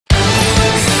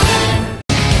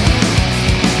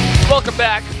Welcome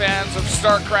back, fans of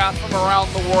Starcraft from around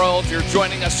the world. You're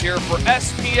joining us here for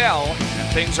SPL,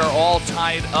 and things are all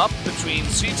tied up between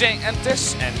CJ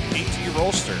Entis and KT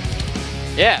Rolster.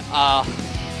 Yeah,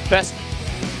 first,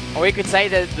 we could say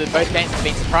that both games have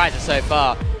been surprises so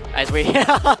far. As we,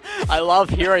 I love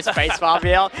Hero's face farm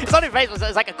here. It's not his face,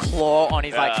 it's like a claw on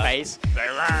his like face.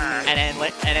 And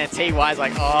then TY's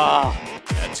like, oh.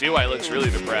 Yeah, TY looks really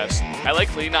depressed. I like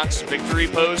Lennox's victory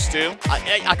pose too.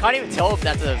 I can't even tell if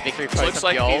that's a victory pose. It looks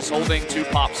like he's holding 2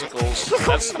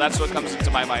 popsicles. That's what comes into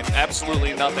my mind.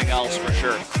 Absolutely nothing else for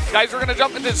sure. Guys, we're gonna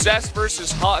jump into Zest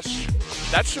versus Hush.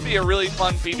 That should be a really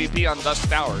fun PvP on Dusk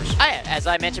Towers. As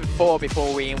I mentioned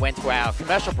before we went to our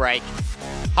commercial break,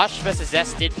 Hush versus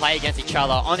Zest did play against each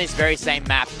other on this very same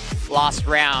map last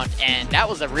round, and that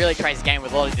was a really crazy game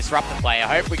with a lot of disruptive play.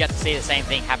 I hope we get to see the same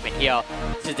thing happen here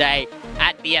today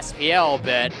at the SPL,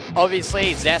 but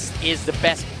obviously Zest is the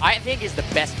best, I think is the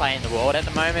best player in the world at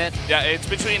the moment. Yeah, it's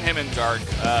between him and Dark.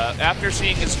 After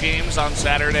seeing his games on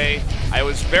Saturday, I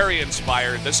was very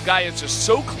inspired. This guy is just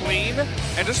so clean,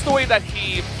 and just the way that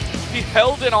he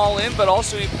held it all in, but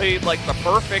also he played like the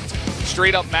perfect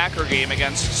straight-up macro game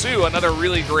against Sue, another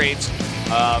really great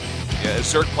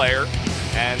Zerg player.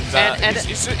 And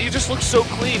he just looks so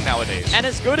clean nowadays. And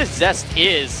as good as Zest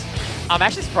is, I'm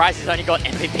actually surprised he's only got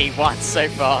MVP once so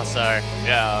far, so...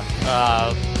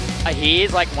 Yeah. He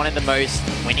is like one of the most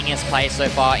winningest players so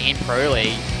far in Pro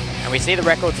League. And we see the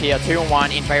records here,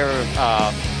 2-1 in favor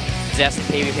of Zest in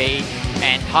PvP.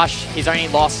 And Hush, his only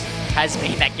loss has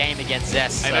been that game against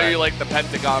Zest. I know you like the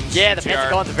Pentagons. Yeah, the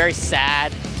Pentagons are very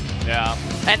sad. Yeah.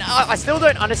 And I still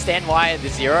don't understand why the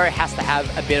 0 has to have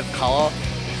a bit of color.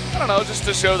 I don't know, just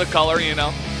to show the color, you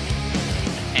know.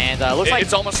 And looks like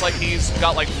it's almost like he's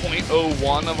got like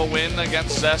 0.01 of a win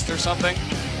against Zest or something.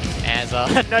 As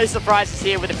no surprises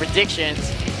here with the predictions.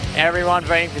 Everyone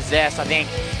voting for Zest. I think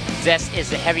Zest is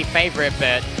the heavy favorite,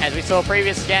 but as we saw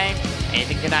previous game,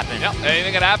 anything can happen. Yep,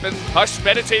 anything can happen. Hush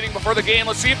meditating before the game.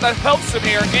 Let's see if that helps him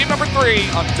here. Game number 3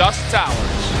 on Dusk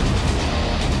Towers.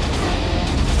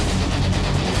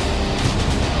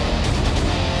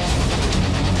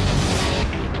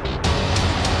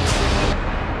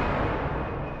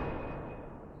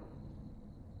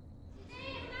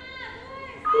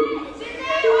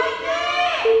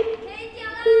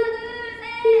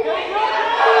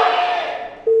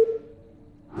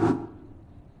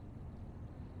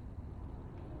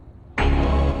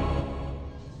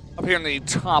 Up here in the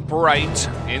top right,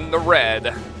 in the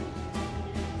red,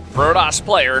 Protoss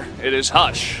player, it is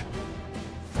Hush.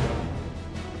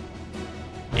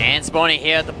 And spawning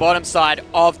here at the bottom side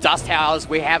of Dusk Towers,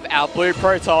 we have our blue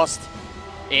Protoss.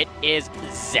 It is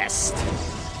Zest.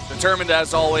 Determined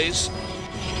as always.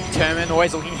 Determined,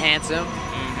 always looking handsome.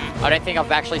 I don't think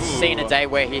I've actually seen a day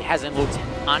where he hasn't looked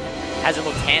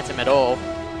handsome at all.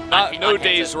 No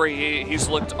days where he's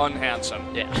looked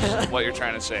unhandsome. Yeah. What you're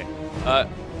trying to say.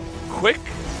 Quick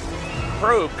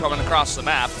probe coming across the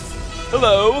map.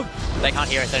 Hello. They can't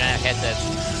hear us, they don't have headsets.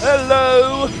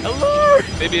 Hello. Hello.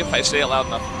 Maybe if I say it loud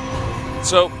enough.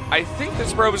 So I think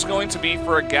this probe is going to be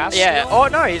for a gas steal. Yeah. Oh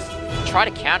no, he's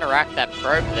trying to counteract that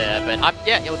probe there, but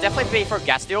yeah, it'll definitely be for a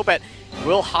gas steal. But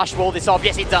will Hush wall this off?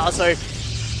 Yes, he does. So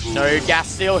no gas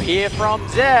steal here from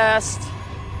Zest.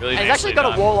 Really and he's actually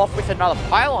got to wall off with another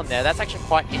pylon there. That's actually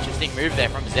quite an interesting move there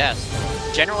from Zest.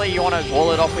 Generally, you want to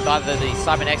wall it off with either the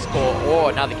Cybernex core or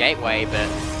another gateway, but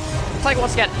looks like he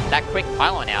wants to get that quick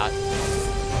pylon out.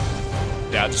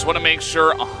 Yeah, just want to make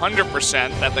sure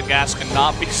 100% that the gas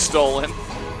cannot be stolen.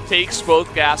 Takes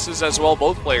both gases as well,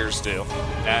 both players do.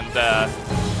 And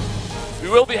we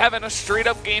will be having a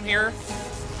straight-up game here.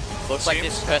 Looks like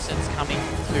this person's coming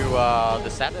to the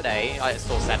Saturday. It's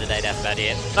still Saturday, that's about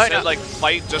it. No, like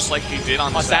fight just like he did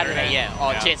on Saturday, yeah.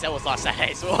 Oh, jeez, that was last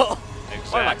Saturday as well.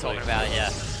 Exactly. What am I talking about? Yeah.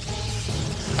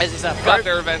 We got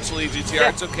there eventually, GTR. Yeah.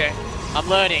 It's okay. I'm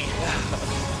learning.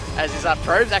 As his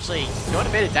probe's actually doing a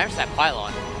bit of damage to that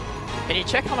pylon. Can you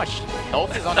check how much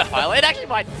health is on that pylon? It actually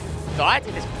might die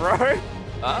to this probe.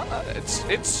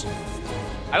 It's.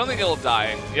 I don't think it'll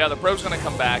die. Yeah, the probe's gonna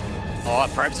come back. Oh,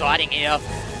 probe's hiding here.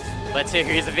 Let's see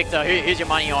who's the victor. Who's your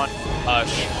money on?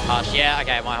 Hush. Hush. Yeah.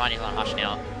 Okay, my money's on Hush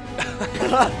now.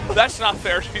 That's not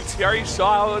fair, GTR. You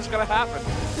saw how it was gonna happen.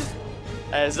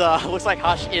 As looks like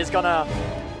Hush is gonna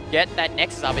get that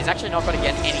Nexus up. He's actually not gonna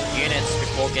get any units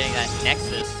before getting that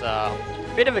Nexus.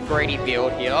 Bit of a greedy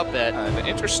build here, but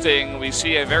interesting. We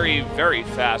see a very, very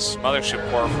fast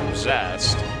Mothership core from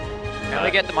Zest. And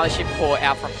we get the Mothership core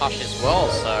out from Hush as well.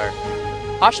 So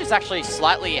Hush is actually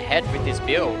slightly ahead with this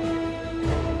build.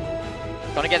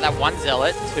 Gonna get that one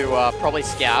Zealot to probably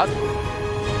scout.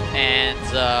 And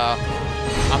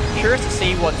I'm curious to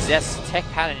see what Zest's tech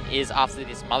pattern is after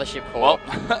this Mothership core.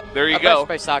 Well, there you go.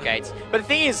 Both Stargates. But the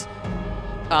thing is,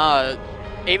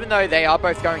 even though they are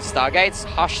both going Stargates,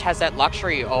 Hush has that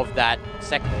luxury of that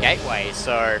second gateway,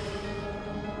 so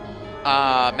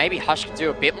maybe Hush can do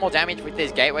a bit more damage with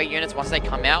these gateway units once they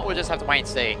come out. We'll just have to wait and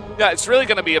see. Yeah, it's really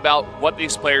going to be about what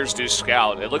these players do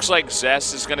scout. It looks like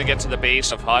Zest is going to get to the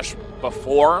base of Hush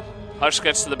before Hush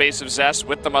gets to the base of Zest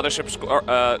with the Mothership's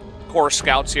core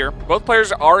scouts here. Both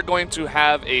players are going to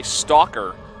have a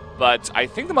Stalker, but I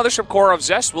think the Mothership core of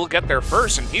Zest will get there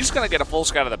first, and he's going to get a full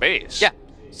scout of the base. Yeah,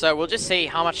 so we'll just see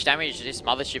how much damage this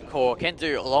Mothership core can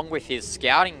do along with his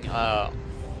scouting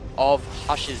of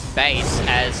Hush's base,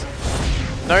 as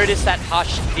notice that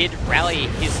Hush did rally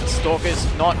his Stalkers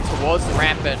not towards the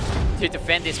ramp but to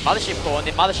defend this Mothership core, and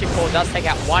the Mothership core does take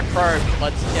out one probe.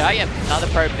 Let's another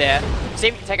probe there. See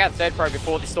if he can take out the third probe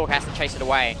before the Stalker has to chase it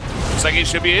away. Looks like he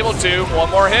should be able to. One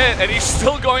more hit, and he's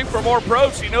still going for more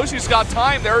probes. He knows he's got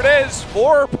time. There it is.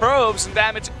 4 probes and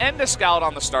damage and a scout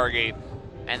on the Stargate.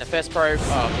 And the first probe,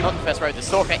 not the first probe, the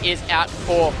Stalker is out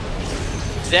for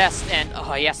Zest, and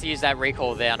he has to use that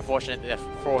recall there, unfortunately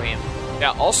for him.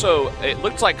 Yeah, also, it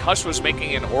looked like Hush was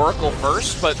making an Oracle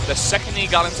first, but the second he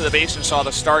got into the base and saw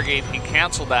the Stargate, he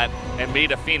canceled that and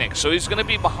made a Phoenix. So he's going to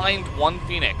be behind 1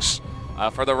 Phoenix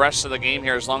for the rest of the game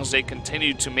here, as long as they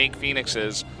continue to make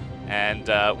Phoenixes.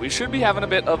 And we should be having a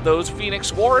bit of those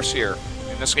Phoenix wars here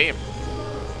in this game.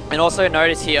 And also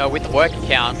notice here, with the worker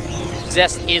count,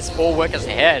 Zest is 4 workers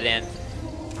ahead, and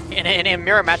in a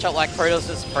mirror matchup like Protoss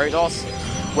vs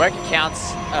Protoss, worker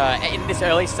counts in this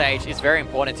early stage is very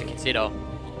important to consider.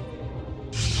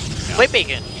 Fleet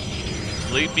Beacon.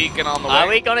 Fleet Beacon on the way. Are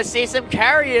we going to see some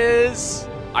carriers?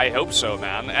 I hope so,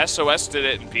 man. SOS did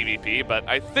it in PvP, but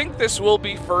I think this will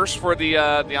be first for the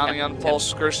Onion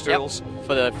Pulse Crystals. Yep.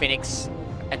 For the Phoenix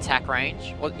attack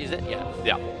range. What is it? Yeah.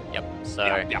 Yeah. Yep. So.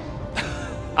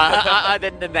 Yeah.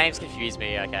 The names confuse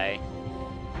me, okay.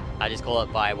 I just call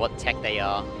it by what tech they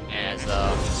are. As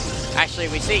actually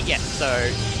we see, so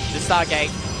the Stargate,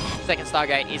 second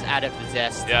Stargate is added for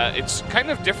Zest. Yeah, it's kind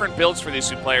of different builds for these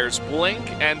 2 players. Blink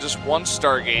and just 1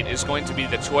 Stargate is going to be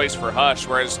the choice for Hush,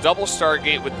 whereas double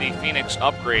Stargate with the Phoenix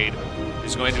upgrade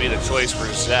is going to be the choice for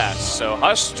Zest. So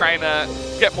Hush trying to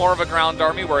get more of a ground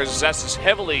army, whereas Zest is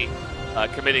heavily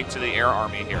committing to the air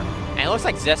army here. And it looks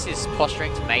like Zest is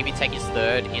posturing to maybe take his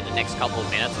third in the next couple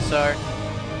of minutes or so.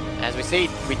 As we see,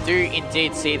 we do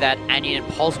indeed see that Anion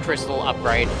Pulse Crystal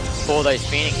upgrade for those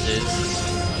Phoenixes.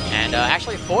 And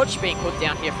actually Forge being put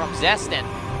down here from Zest, and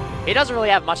he doesn't really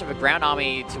have much of a ground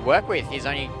army to work with. He's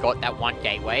only got that 1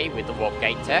 gateway with the Warp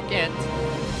Gate tech, and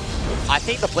I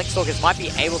think the Blink Stalkers might be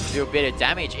able to do a bit of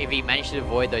damage if he managed to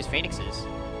avoid those Phoenixes.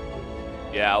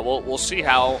 Yeah, we'll see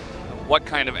what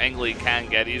kind of angle he can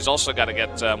get. He's also got to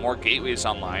get more gateways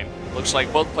online. Looks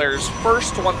like both players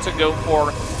first want to go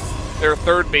for their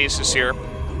third bases here.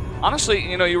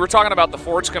 Honestly, you were talking about the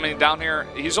Forge coming down here.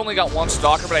 He's only got 1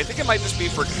 Stalker, but I think it might just be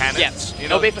for cannons. Yeah,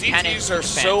 DTs are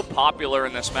so popular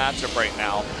in this matchup right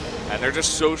now, and they're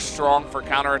just so strong for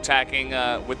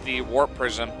counterattacking with the Warp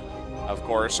Prism, of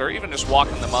course, or even just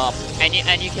walking them up. And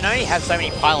you can only have so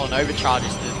many pylon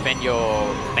overcharges to defend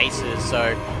your bases,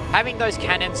 so having those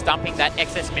cannons dumping that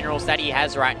excess minerals that he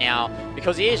has right now,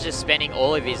 because he is just spending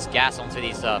all of his gas onto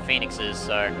these Phoenixes,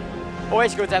 so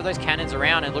always good to have those cannons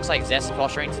around, and it looks like Zest is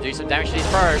posturing to do some damage to these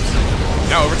probes.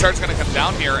 No, Overcharge's going to come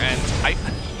down here, and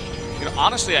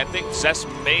honestly, I think Zest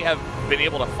may have been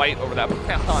able to fight over that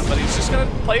pylon, but he's just going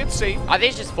to play it safe. I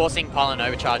think he's just forcing pylon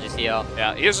overcharges here.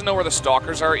 Yeah, he doesn't know where the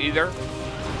Stalkers are either,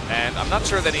 and I'm not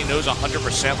sure that he knows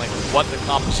 100% like what the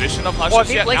composition of Hush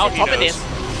is yet. Now he knows.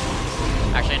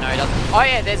 Actually, no, he doesn't. Oh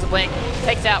yeah, there's a blink.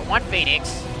 Takes out 1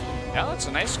 Phoenix. Yeah, that's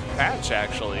a nice patch,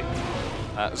 actually.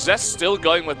 Zest still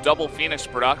going with double Phoenix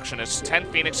production. It's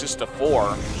 10 Phoenixes to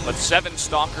 4, but 7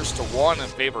 Stalkers to 1 in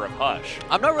favor of Hush.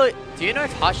 I'm not really... Do you know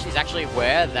if Hush is actually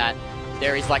aware that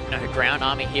there is, like, no ground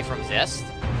army here from Zest?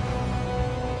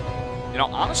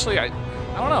 Honestly, I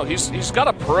don't know. He's got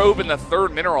a probe in the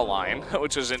 3rd mineral line,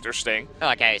 which is interesting.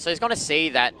 Okay, so he's going to see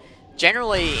that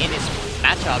generally in this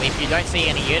matchup, if you don't see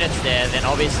any units there, then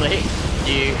obviously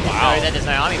you know that there's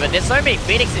no army. But there's so many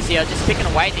Phoenixes here just picking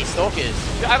away at these Stalkers.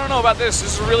 I don't know about this.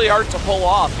 This is really hard to pull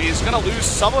off. He's going to lose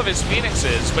some of his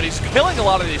Phoenixes, but he's killing a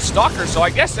lot of these Stalkers, so I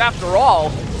guess after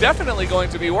all, definitely going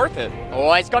to be worth it.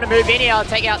 Oh, he's going to move in here and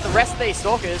take out the rest of these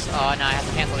Stalkers. Oh, no, I have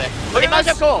to cancel there. Look at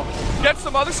Mothership Core. Gets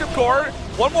the Mothership Core.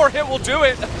 1 more hit will do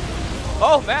it.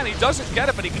 Oh, man, he doesn't get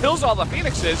it, but he kills all the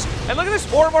Phoenixes. And look at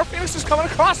this, more and more Phoenixes coming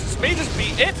across. This may just be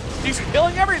it. He's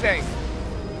killing everything.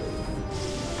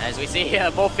 As we see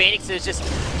here, more Phoenixes just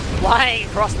flying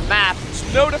across the map.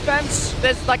 no defense.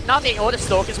 There's like nothing. All the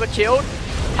Stalkers were killed.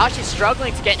 Hush is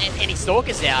struggling to get any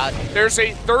Stalkers out. There's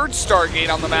a third Stargate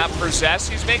on the map for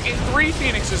Zest. He's making 3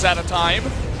 Phoenixes at a time,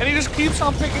 and he just keeps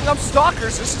on picking up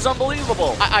Stalkers. This is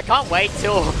unbelievable. I can't wait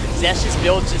till Zest just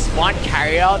builds just one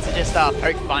carrier to just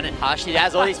poke fun at Hush. He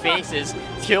has all these Phoenixes to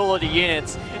kill all the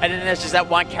units, and then there's just that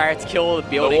one carrier to kill all the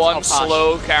buildings. The one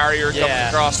slow carrier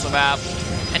comes across the map.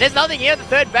 And there's nothing here at the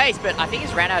third base, but I think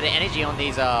he's ran out of energy on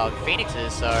these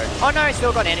Phoenixes, so... Oh no, he's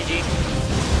still got energy.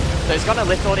 So he's gonna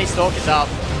lift all these Stalkers up.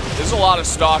 There's a lot of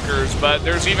Stalkers, but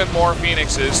there's even more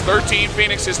Phoenixes. 13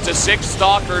 Phoenixes to 6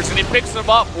 Stalkers, and he picks them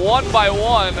up one by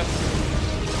one.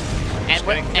 And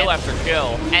kill after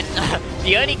kill. And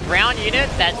the only ground unit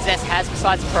that Zest has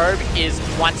besides Probe is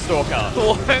one Stalker.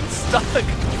 One Stalker.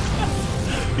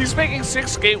 He's making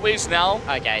 6 gateways now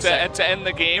to end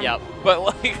the game. Yep. But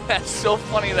like, that's so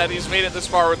funny that he's made it this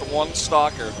far with 1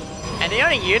 Stalker. And the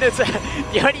only units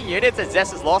that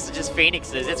Zest has lost are just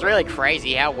Phoenixes. It's really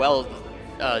crazy how well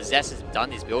Zest has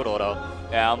done this build order.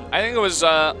 Yeah, I think it was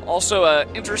also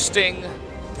an interesting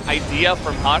idea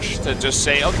from Hush to just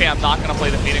say, okay, I'm not going to play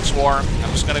the Phoenix War.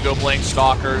 I'm just going to go playing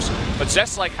Stalkers. But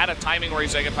Zest like had a timing where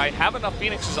he's like, if I have enough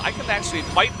Phoenixes, I can actually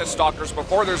fight the Stalkers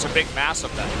before there's a big mass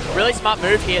of them. Really smart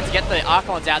move here to get the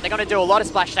Archons out. They're going to do a lot of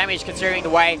splash damage considering the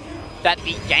way that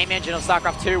the game engine of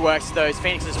StarCraft 2 works. Those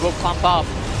Phoenixes will clump up.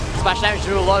 Splash damage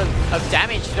do a lot of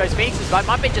damage to those Phoenixes, but it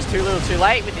might be just too little too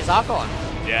late with this Archon.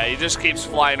 Yeah, he just keeps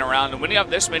flying around, and when you have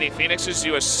this many Phoenixes,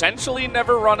 you essentially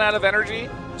never run out of energy.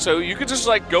 So you could just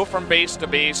like go from base to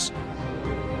base,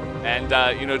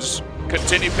 and you know, just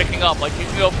continue picking up. Like you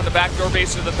can go from the backdoor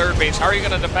base to the third base. How are you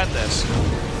going to defend this?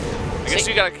 I guess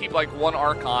you got to keep like one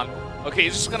Archon. Okay,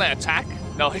 he's just going to attack.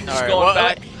 No, he's just going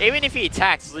back. Even if he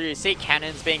attacks, you see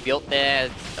cannons being built there.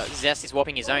 Zest is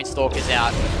warping his own Stalkers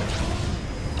out.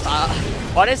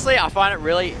 Honestly, I find it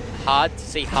really hard to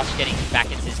see Hush getting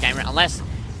back into this game unless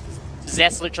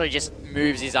Zest literally just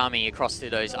moves his army across to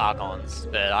those Archons,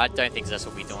 but I don't think Zest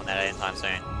will be doing that anytime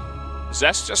soon.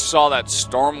 Zest just saw that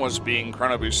Storm was being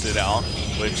chrono boosted out,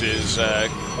 which is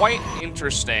quite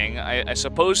interesting. I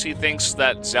suppose he thinks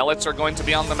that Zealots are going to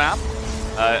be on the map,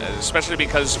 especially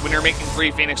because when you're making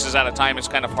 3 Phoenixes at a time, it's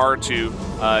kind of hard to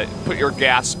put your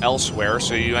gas elsewhere,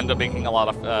 so you end up making a lot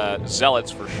of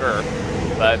Zealots for sure.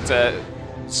 But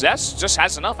Zest just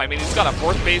has enough. I mean, he's got a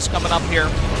 4th base coming up here,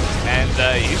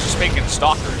 and he's just making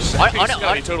Stalkers. He's going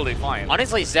to be totally fine.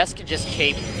 Honestly, Zest can just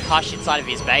keep Hush inside of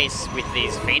his base with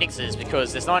these Phoenixes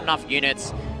because there's not enough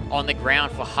units on the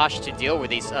ground for Hush to deal with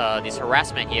these, this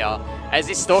harassment here. As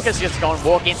this Stalker's just going to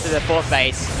walk into the 4th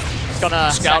base, he's going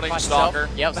to Scouting Stalker.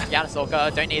 Yep, Scouting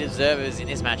Stalker. Don't need observers in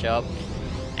this matchup.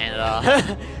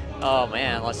 And, oh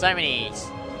man, like so many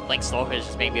Link Stalkers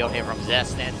just being built here from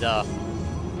Zest. And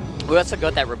we also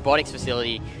got that robotics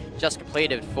facility just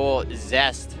completed for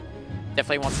Zest.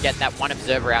 Definitely wants to get that one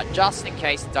observer out just in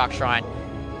case the Dark Shrine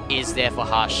is there for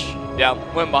Hush. Yeah,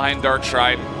 went behind Dark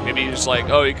Shrine. Maybe he's like,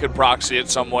 oh, he could proxy it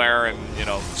somewhere and, you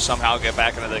know, somehow get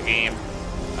back into the game.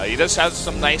 He does have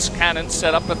some nice cannons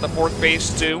set up at the 4th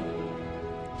base, too.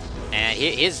 And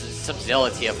here's some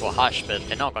Zealots here for Hush, but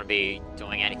they're not going to be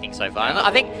doing anything so far.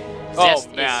 I think Zest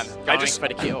is going for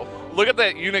the kill. Look at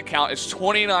that unit count. It's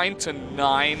 29 to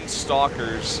 9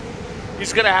 Stalkers.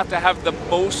 He's going to have the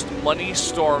most money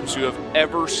storms you have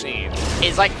ever seen.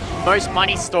 It's like most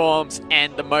money storms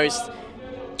and the most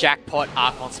jackpot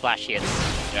Archon splash hits.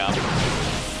 Yeah.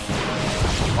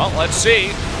 Well, let's see.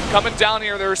 Coming down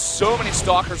here, there's so many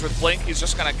Stalkers with Blink, he's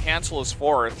just going to cancel his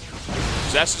 4th.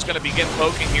 Zest is going to begin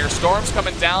poking here. Storm's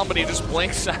coming down, but he just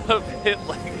blinks out of it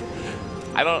like...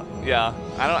 I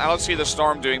don't see the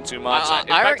Storm doing too much. In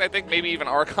fact, I think maybe even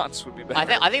Archons would be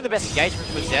better. I think the best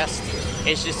engagement with Zest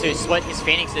is just to split his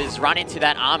Phoenixes, run into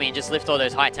that army, and just lift all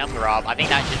those high Templar up. I think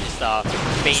that should just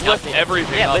be lift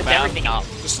everything up, lift everything up.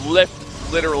 Just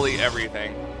lift literally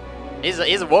everything. Here's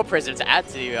a War Prism to add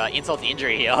to insult to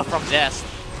injury here from Zest.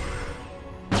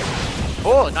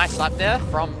 Oh, nice slap there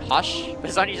from Hush. But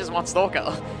it's only just one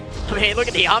Stalker. I mean, look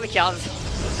at the army count.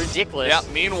 It's ridiculous. Yeah,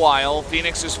 meanwhile,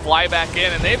 Phoenixes fly back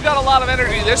in, and they've got a lot of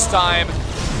energy this time.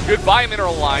 Goodbye,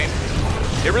 Mineral Line.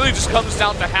 It really just comes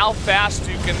down to how fast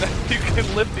you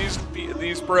can lift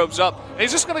these probes up. And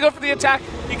he's just going to go for the attack.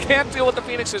 He can't deal with the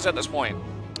Phoenixes at this point.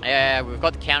 Yeah, we've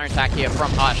got the counterattack here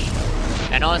from Hush.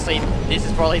 And honestly, this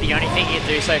is probably the only thing he can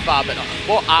do so far. But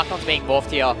more Archons being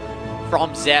morphed here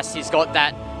from Zest. He's got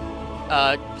that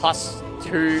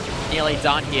 +2 nearly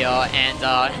done here. And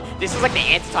this is like the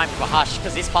anti-time for Hush,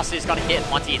 because this +2 is going to hit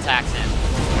once he attacks him.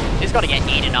 He's got to get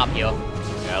eaten up here.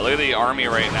 Yeah, look at the army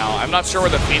right now. I'm not sure where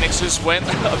the Phoenixes went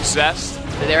of Zest.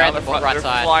 They're at the right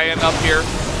side. Flying up here.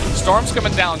 Storm's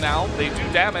coming down now. They do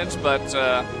damage, but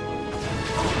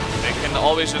they can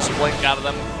always just blink out of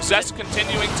them. Zest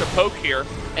continuing to poke here.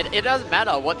 It doesn't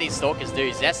matter what these Stalkers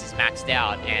do. Zest is maxed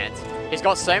out, and he's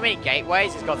got so many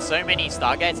gateways, he's got so many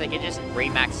Stargates, they can just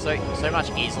remax so much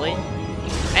easily.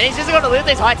 And he's just going to lift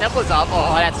these high Templars up.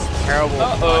 Oh, that's terrible.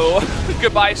 Uh-oh.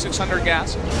 Goodbye, 600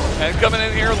 gas. And coming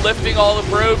in here, lifting all the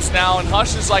probes now, and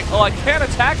Hush is like, oh, I can't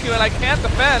attack you and I can't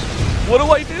defend. What do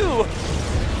I do?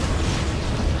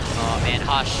 Oh, man,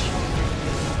 Hush.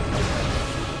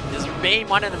 This has been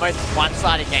one of the most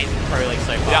one-sided games in the Pro League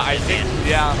so far. Yeah, I think,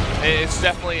 it's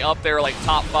definitely up there, like,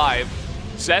 top 5.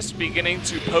 Zest beginning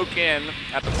to poke in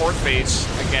at the fourth base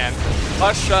again.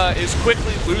 Hush is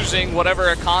quickly losing whatever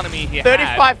economy he had.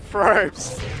 35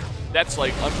 probes. That's,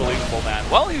 like, unbelievable, man.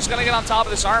 Well, he's going to get on top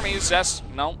of this army. Zest,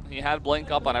 no, he had blink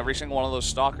up on every single one of those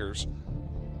Stalkers.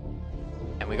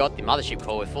 And we got the Mothership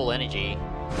core with full energy.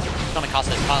 It's going to cost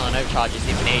those pylon overcharges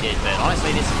if needed, but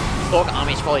honestly, this Stalker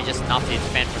army is probably just enough to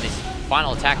defend from this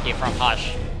final attack here from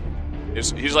Hush.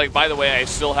 He's like, by the way, I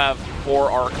still have 4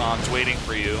 Archons waiting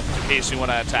for you in case you want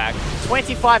to attack.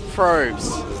 25 probes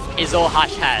is all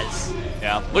Hush has.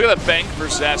 Yeah, look at the bank for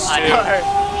Zest, too. I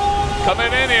know.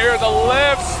 Coming in here, the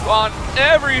lifts on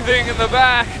everything in the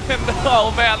back. And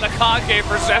oh man, the concave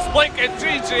for Zest. Blink and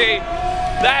GG.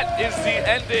 That is the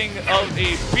ending of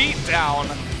a beatdown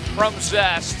from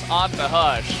Zest onto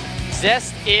Hush.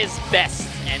 Zest is best,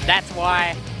 and that's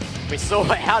why we saw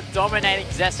how dominating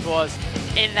Zest was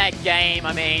in that game.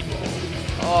 I mean,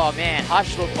 oh man,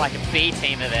 Hush looked like a B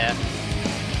teamer there.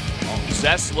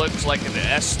 Zest looks like an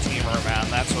S teamer, man.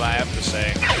 That's what I have to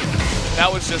say.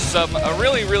 That was just a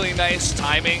really, really nice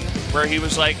timing where he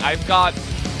was like, I've got,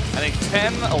 I think,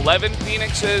 10, 11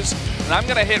 Phoenixes, and I'm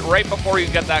going to hit right before you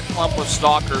get that clump of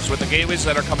Stalkers with the gateways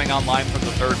that are coming online from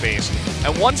the third base.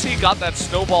 And once he got that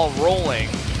snowball rolling,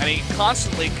 and he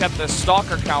constantly kept the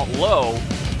Stalker count low,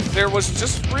 there was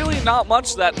just really not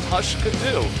much that Hush could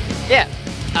do. Yeah.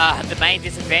 The main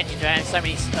disadvantage of having so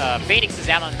many Phoenixes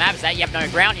out on the map is that you have no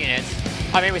ground units.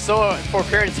 I mean, we saw for a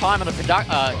period of time on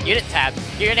the unit tab,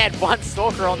 you only had 1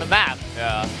 Stalker on the map.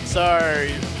 Yeah. So,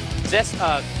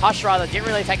 Hush rather didn't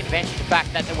really take advantage of the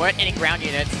fact that there weren't any ground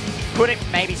units. Couldn't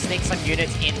maybe sneak some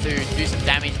units in to do some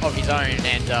damage of his own.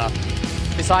 And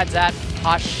besides that,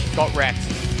 Hush got wrecked.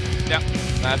 Yep,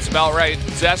 that's about right.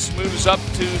 Zest moves up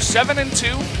to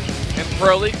 7-2 in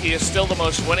Pro League. He is still the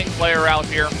most winning player out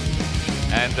here.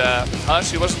 And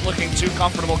Hush, he wasn't looking too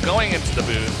comfortable going into the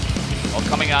booth. Well,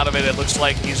 coming out of it, it looks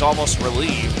like he's almost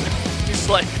relieved. He's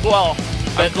like, well,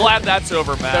 I'm glad that's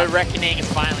over, man. The reckoning is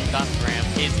finally done for him.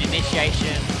 His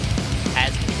initiation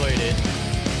has concluded.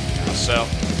 So,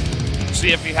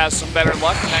 see if he has some better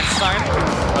luck next time.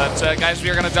 But, guys, we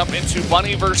are going to jump into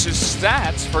Bunny versus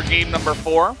Stats for game number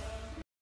 4.